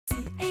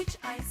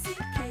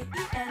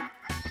CHICKEN.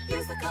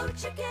 Use the code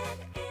CHICKEN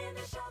in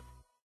the shop.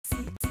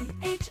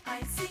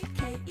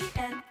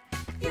 CHICKEN.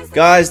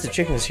 Guys, the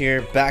chicken is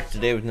here, back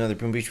today with another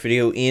Boom Beach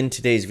video. In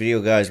today's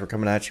video, guys, we're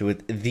coming at you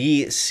with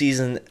the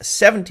Season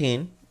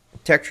 17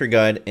 tech tree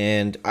guide,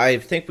 and I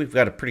think we've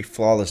got a pretty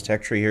flawless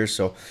tech tree here,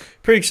 so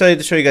pretty excited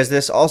to show you guys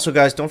this. Also,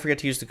 guys, don't forget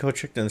to use the code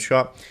CHICKEN in the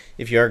shop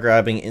if you are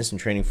grabbing instant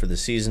training for the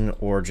season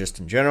or just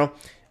in general.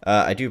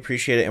 I do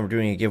appreciate it, and we're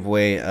doing a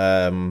giveaway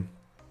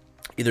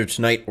either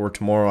tonight or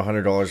tomorrow,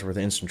 $100 worth of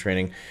instant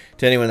training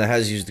to anyone that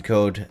has used the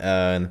code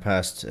in the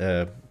past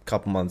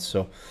couple months.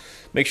 So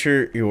make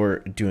sure you're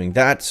doing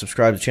that.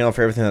 Subscribe to the channel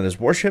for everything that is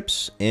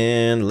Warships,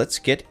 and let's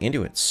get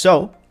into it.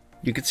 So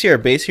you can see our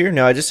base here.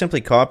 Now I just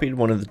simply copied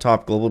one of the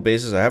top global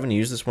bases. I haven't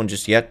used this one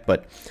just yet,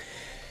 but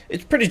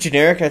it's pretty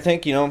generic. I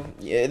think, you know,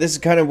 this is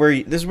kind of where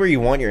you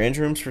want your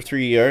engine rooms for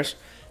 3 years.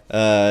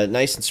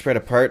 Nice and spread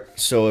apart,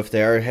 so if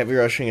they are heavy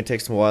rushing, it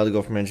takes them a while to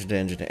go from engine to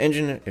engine to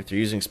engine. If they're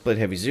using split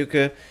heavy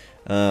Zuka,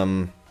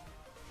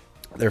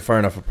 they're far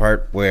enough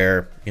apart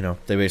where, you know,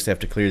 they basically have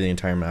to clear the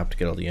entire map to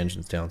get all the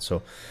engines down.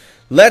 So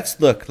let's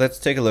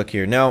take a look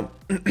here. Now,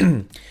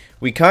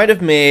 we kind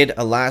of made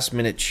a last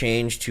minute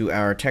change to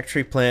our tech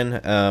tree plan.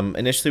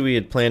 Initially we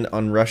had planned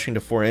on rushing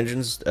to 4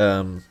 engines.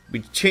 We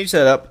changed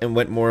that up and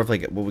went more of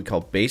like what we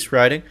call base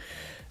riding,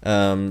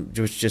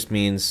 which just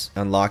means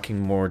unlocking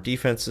more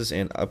defenses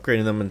and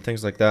upgrading them and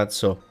things like that.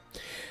 So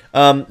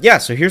yeah,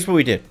 so here's what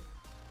we did.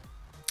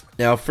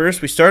 Now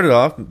first we started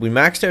off, we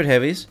maxed out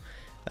heavies.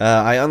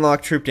 I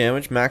unlocked troop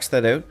damage, maxed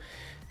that out.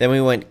 Then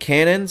we went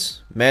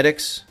cannons,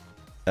 medics,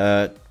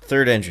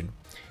 third engine.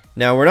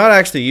 Now we're not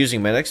actually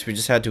using medics, we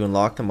just had to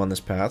unlock them on this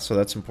path, so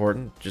that's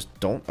important. Just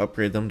don't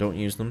upgrade them, don't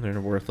use them, they're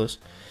worthless.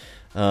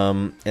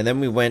 And then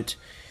we went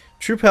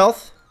troop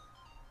health,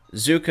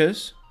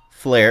 Zukas,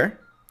 flare.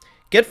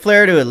 Get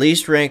flare to at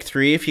least rank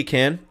 3 if you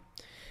can.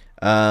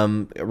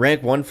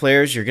 Rank 1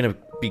 flares, you're going to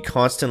be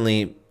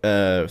constantly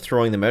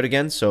throwing them out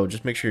again, so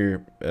just make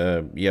sure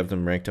you have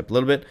them ranked up a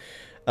little bit.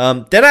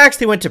 Then I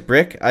actually went to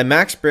brick. I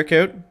maxed brick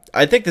out.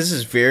 I think this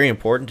is very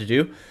important to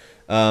do.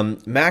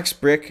 Max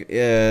brick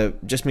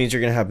just means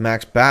you're going to have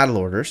max battle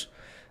orders,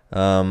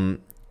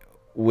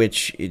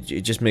 which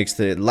it just makes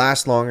it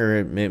last longer,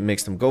 it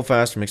makes them go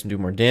faster, makes them do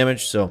more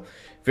damage, so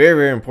very,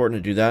 very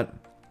important to do that.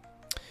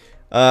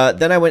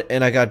 Then I went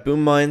and I got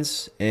boom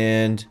mines,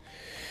 and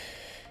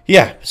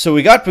yeah, so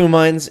we got boom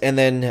mines, and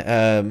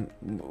then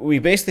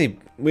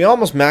we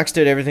almost maxed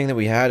out everything that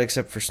we had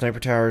except for sniper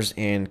towers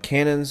and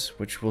cannons,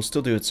 which we'll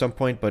still do at some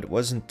point, but it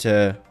wasn't.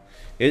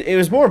 It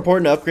was more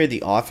important to upgrade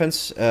the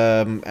offense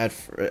at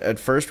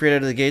first right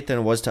out of the gate than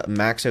it was to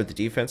max out the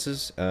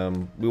defenses.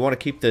 We want to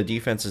keep the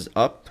defenses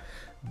up,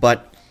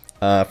 but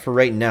for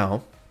right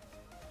now,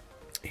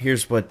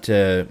 here's what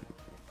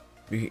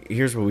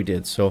we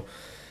did. So.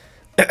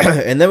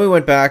 And then we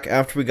went back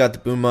after we got the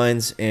boom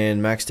mines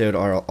and maxed out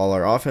all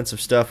our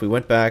offensive stuff. We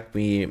went back,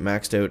 we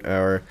maxed out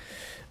our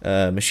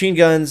machine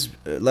guns,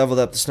 leveled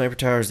up the sniper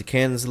towers, the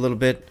cannons a little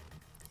bit,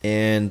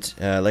 and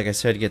like I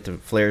said, get the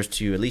flares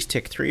to at least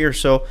tick 3 or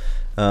so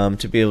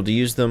to be able to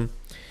use them.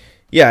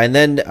 Yeah, and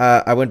then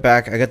I went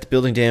back, I got the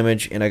building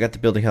damage, and I got the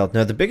building health.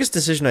 Now, the biggest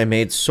decision I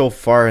made so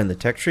far in the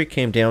tech tree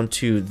came down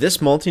to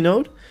this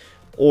multi-node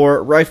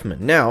or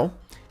rifleman. Now,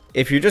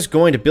 if you're just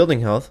going to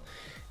building health,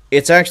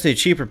 it's actually a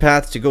cheaper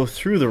path to go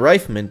through the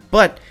rifleman,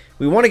 but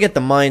we want to get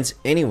the mines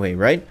anyway,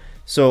 right?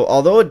 So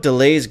although it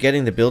delays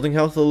getting the building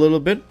health a little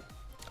bit,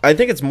 I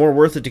think it's more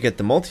worth it to get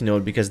the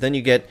multi-node, because then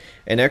you get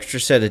an extra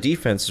set of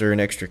defenses or an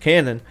extra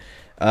cannon,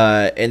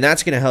 and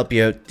that's going to help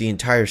you out the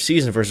entire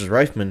season versus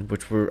rifleman,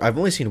 which I've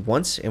only seen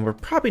once, and we're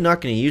probably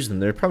not going to use them.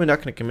 They're probably not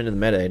going to come into the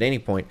meta at any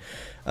point.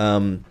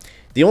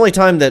 The only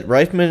time that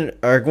riflemen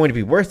are going to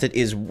be worth it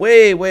is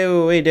way, way,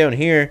 way, way down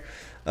here.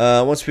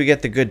 Once we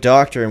get the good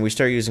doctor and we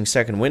start using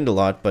second wind a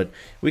lot, but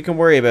we can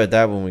worry about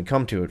that when we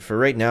come to it. For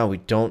right now, we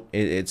don't.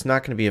 It's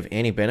not going to be of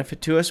any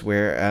benefit to us,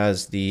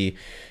 whereas the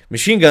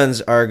machine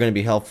guns are going to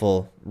be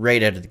helpful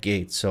right out of the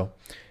gate. So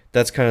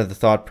that's kind of the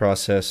thought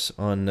process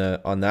on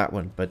that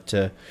one. But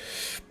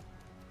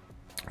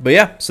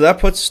yeah, so that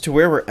puts us to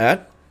where we're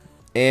at,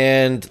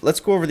 and let's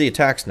go over the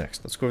attacks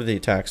next. Let's go over the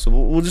attacks. So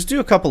we'll just do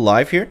a couple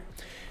live here.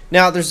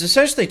 Now, there's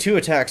essentially 2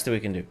 attacks that we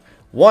can do.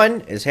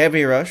 One is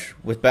heavy rush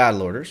with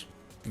battle orders.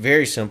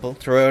 Very simple.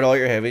 Throw out all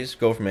your heavies.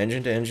 Go from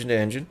engine to engine to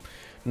engine.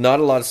 Not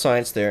a lot of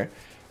science there.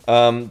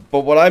 But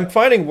what I'm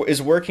finding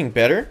is working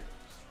better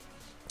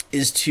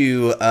is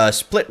to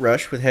split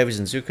rush with heavies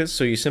and Zukas.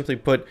 So you simply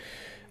put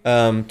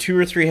 2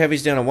 or 3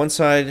 heavies down on one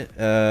side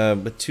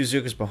with 2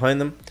 Zukas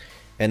behind them.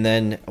 And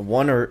then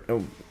one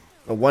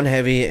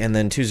heavy and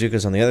then 2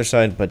 Zukas on the other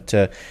side. But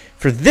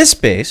for this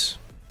base,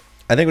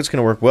 I think what's going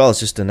to work well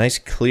is just a nice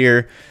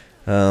clear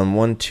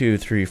 1, 2,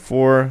 3,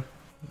 4.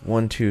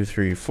 1, 2,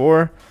 3,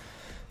 4.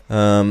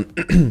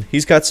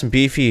 He's got some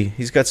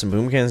he's got some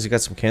boom cannons, he's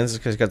got some cannons,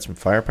 he's got some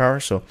firepower,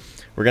 so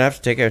we're gonna have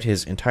to take out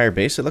his entire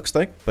base, it looks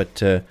like,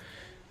 but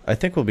I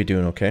think we'll be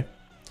doing okay.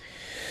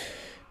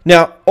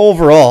 Now,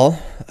 overall,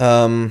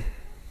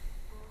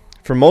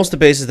 for most of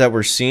the bases that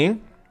we're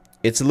seeing,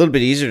 it's a little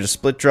bit easier to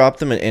split drop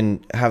them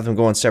and have them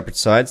go on separate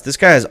sides. This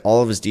guy has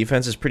all of his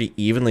defenses pretty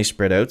evenly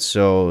spread out,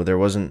 so there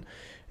wasn't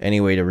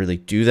any way to really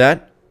do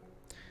that.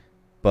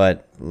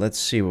 But let's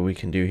see what we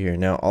can do here.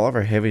 Now, all of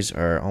our heavies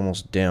are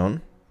almost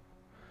down.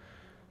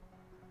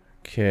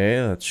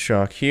 Okay, let's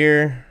shock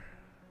here.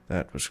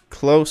 That was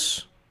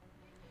close.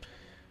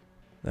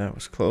 That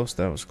was close.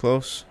 That was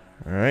close.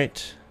 All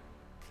right.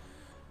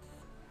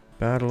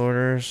 Battle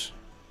orders.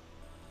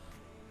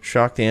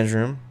 Shock the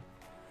engine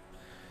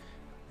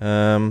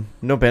room.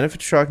 No benefit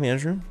to shocking the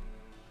engine room,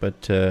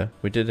 but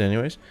we did it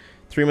anyways.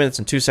 3 minutes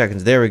and 2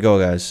 seconds. There we go,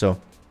 guys.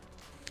 So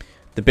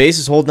the base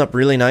is holding up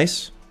really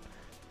nice,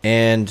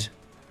 and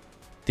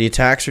the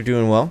attacks are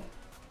doing well.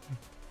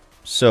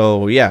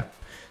 So yeah,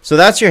 so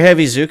that's your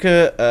heavy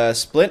Zuka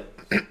split.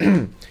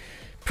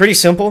 Pretty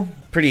simple,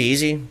 pretty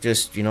easy.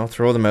 Just, you know,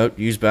 throw them out,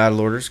 use battle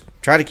orders,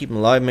 try to keep them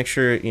alive. Make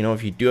sure, you know,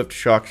 if you do have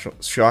to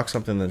shock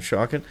something, then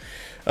shock it.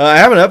 I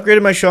haven't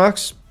upgraded my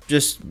shocks.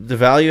 Just the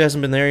value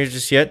hasn't been there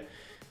just yet.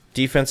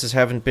 Defenses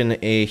haven't been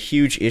a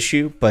huge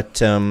issue,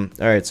 but all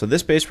right. So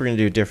this base we're gonna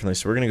do it differently.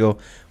 So we're gonna go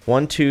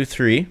 1, 2,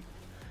 3,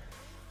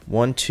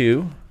 1,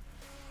 2,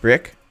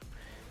 brick,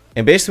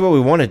 and basically what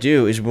we want to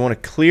do is we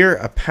want to clear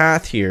a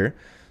path here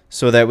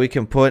so that we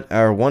can put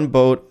our 1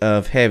 boat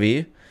of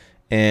heavy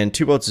and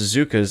 2 boats of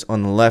Zukas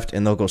on the left,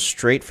 and they'll go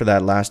straight for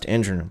that last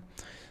engine room.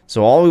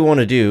 So all we want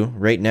to do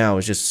right now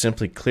is just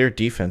simply clear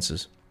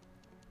defenses.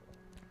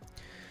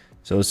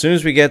 So as soon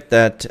as we get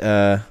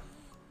that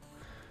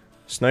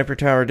sniper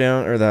tower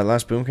down, or that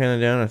last boom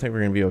cannon down, I think we're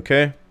going to be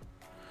okay.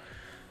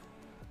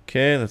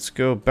 Okay, let's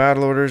go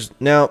battle orders.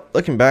 Now,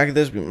 looking back at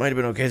this, we might have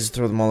been okay to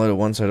throw them all out at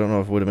once. I don't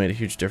know if it would have made a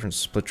huge difference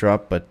split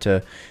drop, but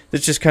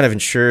this just kind of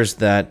ensures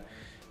that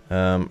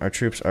our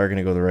troops are going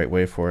to go the right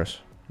way for us.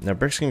 Now,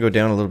 Brick's going to go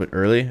down a little bit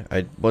early.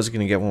 I was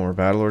going to get one more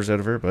battle orders out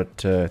of her,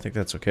 but I think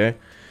that's okay.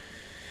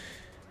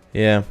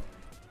 Yeah.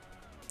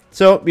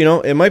 So, you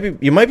know,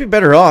 you might be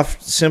better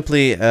off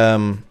simply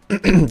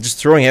just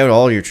throwing out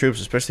all your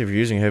troops, especially if you're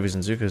using heavies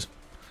and Zukas.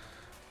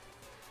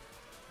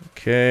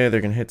 Okay,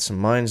 they're going to hit some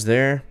mines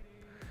there.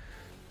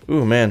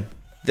 Ooh, man.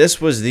 This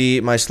was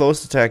my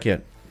slowest attack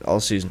yet all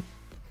season.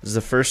 This is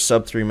the first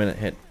sub 3 minute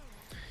hit.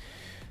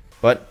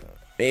 But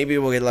maybe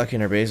we'll get lucky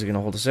and our base is going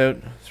to hold us out.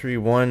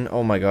 3-1.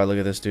 Oh my god, look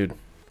at this dude.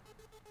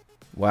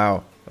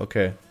 Wow.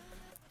 Okay.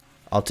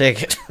 I'll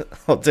take it.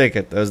 I'll take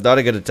it. That was not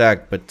a good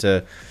attack, but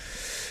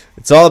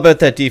it's all about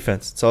that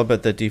defense. It's all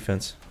about that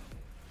defense.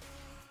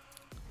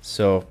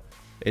 So,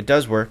 it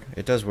does work.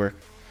 It does work.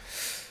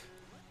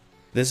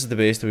 This is the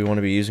base that we want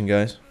to be using,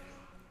 guys.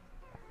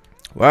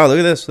 Wow, look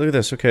at this. Look at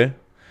this. Okay.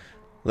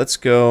 Let's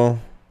go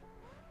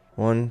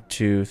 1,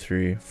 2,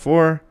 3,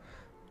 4.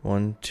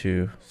 1,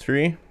 2,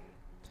 3.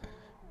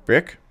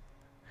 Brick.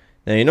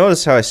 Now, you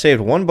notice how I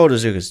saved 1 boat of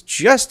Zukas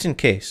just in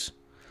case.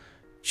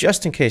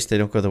 Just in case they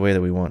don't go the way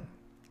that we want.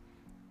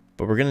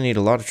 But we're going to need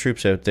a lot of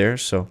troops out there,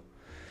 so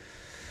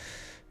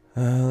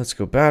let's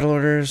go battle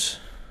orders.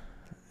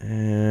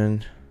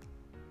 And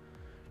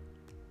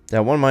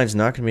that 1 mine's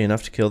not going to be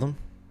enough to kill them.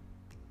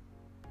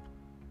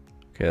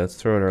 Okay, let's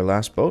throw out our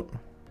last boat.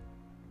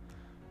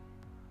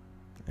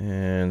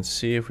 And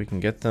see if we can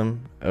get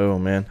them. Oh,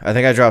 man. I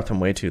think I dropped them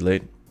way too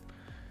late.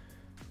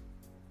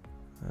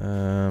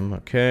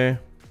 Okay.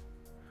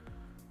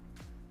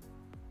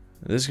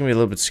 This is going to be a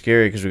little bit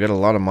scary because we got a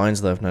lot of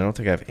mines left and I don't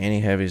think I have any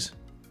heavies.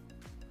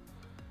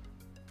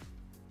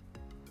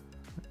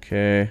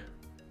 Okay.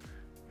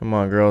 Come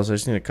on, girls. I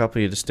just need a couple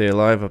of you to stay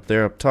alive up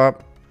there, up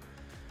top.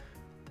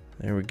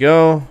 There we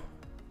go.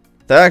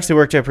 That actually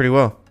worked out pretty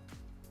well.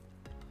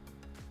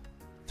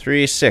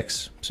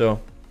 3-6.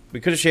 So, we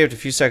could have shaved a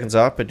few seconds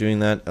off by doing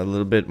that a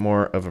little bit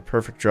more of a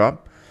perfect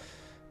drop.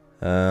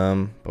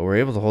 But we're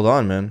able to hold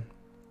on, man.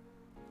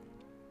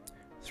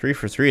 3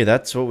 for 3.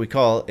 That's what we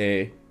call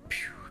a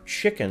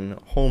chicken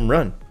home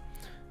run.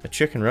 A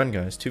chicken run,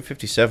 guys.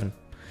 257.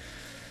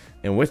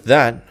 And with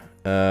that,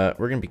 we're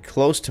going to be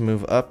close to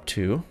move up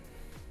to...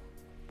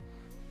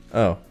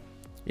 Oh.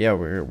 Yeah,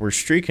 we're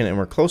streaking and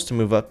we're close to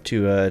move up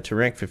to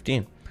rank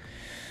 15.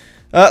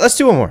 Let's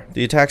do one more.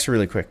 The attacks are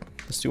really quick.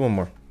 Let's do one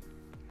more.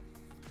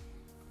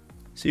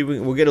 See,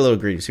 we'll get a little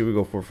greedy. See if we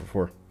go 4 for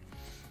 4.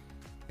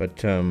 But,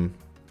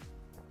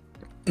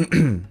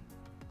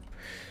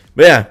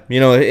 but yeah, you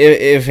know,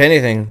 if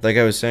anything, like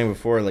I was saying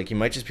before, like you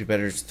might just be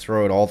better to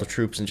throw out all the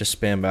troops and just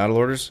spam battle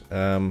orders.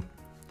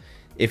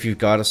 If you've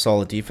got a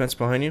solid defense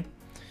behind you.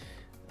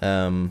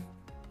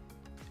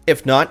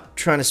 If not,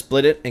 trying to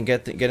split it and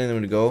getting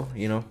them to go,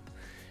 you know,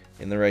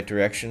 in the right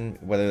direction,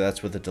 whether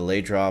that's with a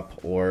delay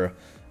drop or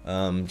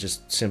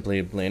just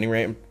simply landing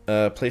ramp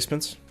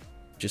placements.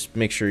 Just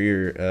make sure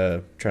you're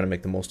trying to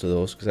make the most of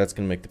those, because that's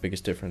going to make the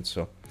biggest difference.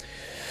 So,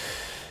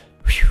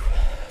 whew.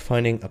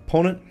 Finding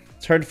opponent.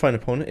 It's hard to find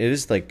an opponent. It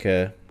is like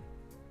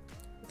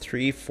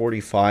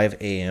 3:45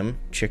 a.m.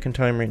 chicken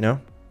time right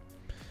now.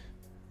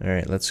 All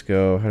right, let's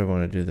go. How do I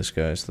want to do this,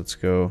 guys? Let's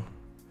go.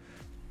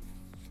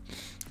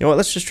 You know what?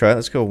 Let's just try it.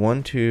 Let's go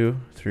 1, 2,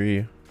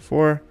 3,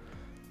 4.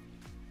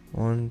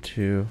 1,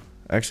 2.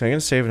 Actually, I'm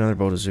gonna save another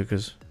boat of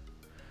Zukas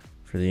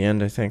for the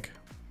end, I think.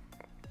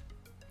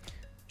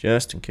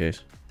 Just in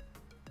case.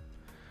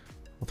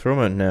 We'll throw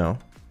them out now.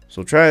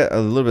 So we'll try a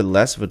little bit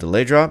less of a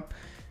delay drop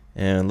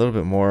and a little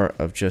bit more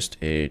of just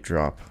a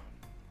drop.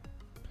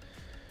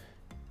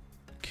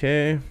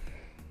 Okay.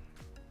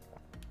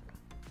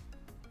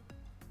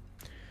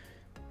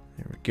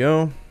 There we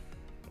go.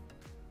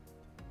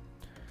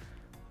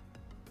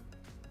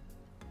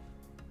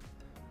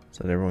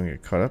 So let everyone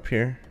get caught up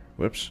here.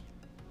 Whoops.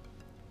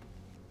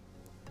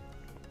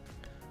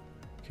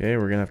 Okay,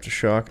 we're gonna have to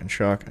shock and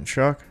shock and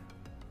shock.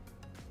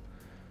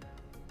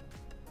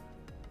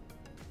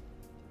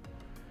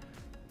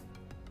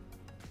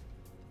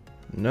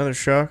 Another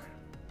shock.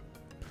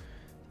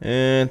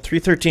 And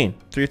 313.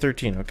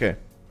 313. Okay.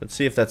 Let's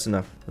see if that's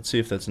enough. Let's see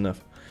if that's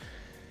enough.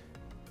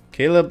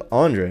 Caleb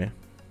Andre.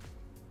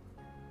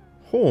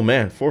 Oh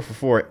man, 4 for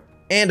 4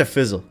 and a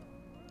fizzle.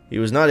 He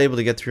was not able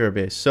to get through our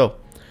base. So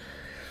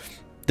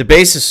the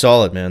base is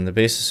solid, man. The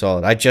base is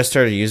solid. I just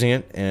started using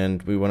it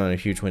and we went on a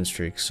huge win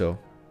streak. So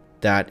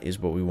that is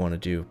what we want to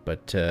do.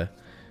 But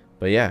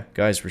yeah,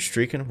 guys, we're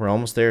streaking. We're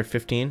almost there at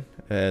 15.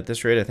 At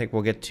this rate, I think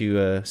we'll get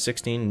to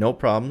 16, no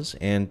problems.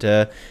 And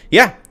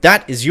yeah,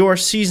 that is your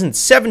Season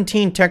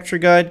 17 texture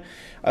guide.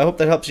 I hope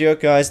that helps you out,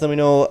 guys. Let me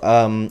know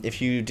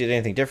if you did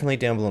anything differently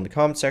down below in the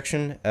comment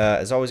section.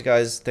 As always,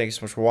 guys, thank you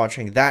so much for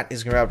watching. That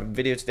is going to wrap up the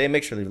video today.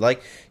 Make sure to leave a like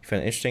if you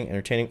found it interesting,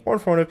 entertaining, or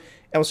informative.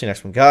 And we'll see you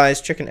next one,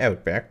 guys. Chicken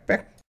out.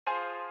 Back.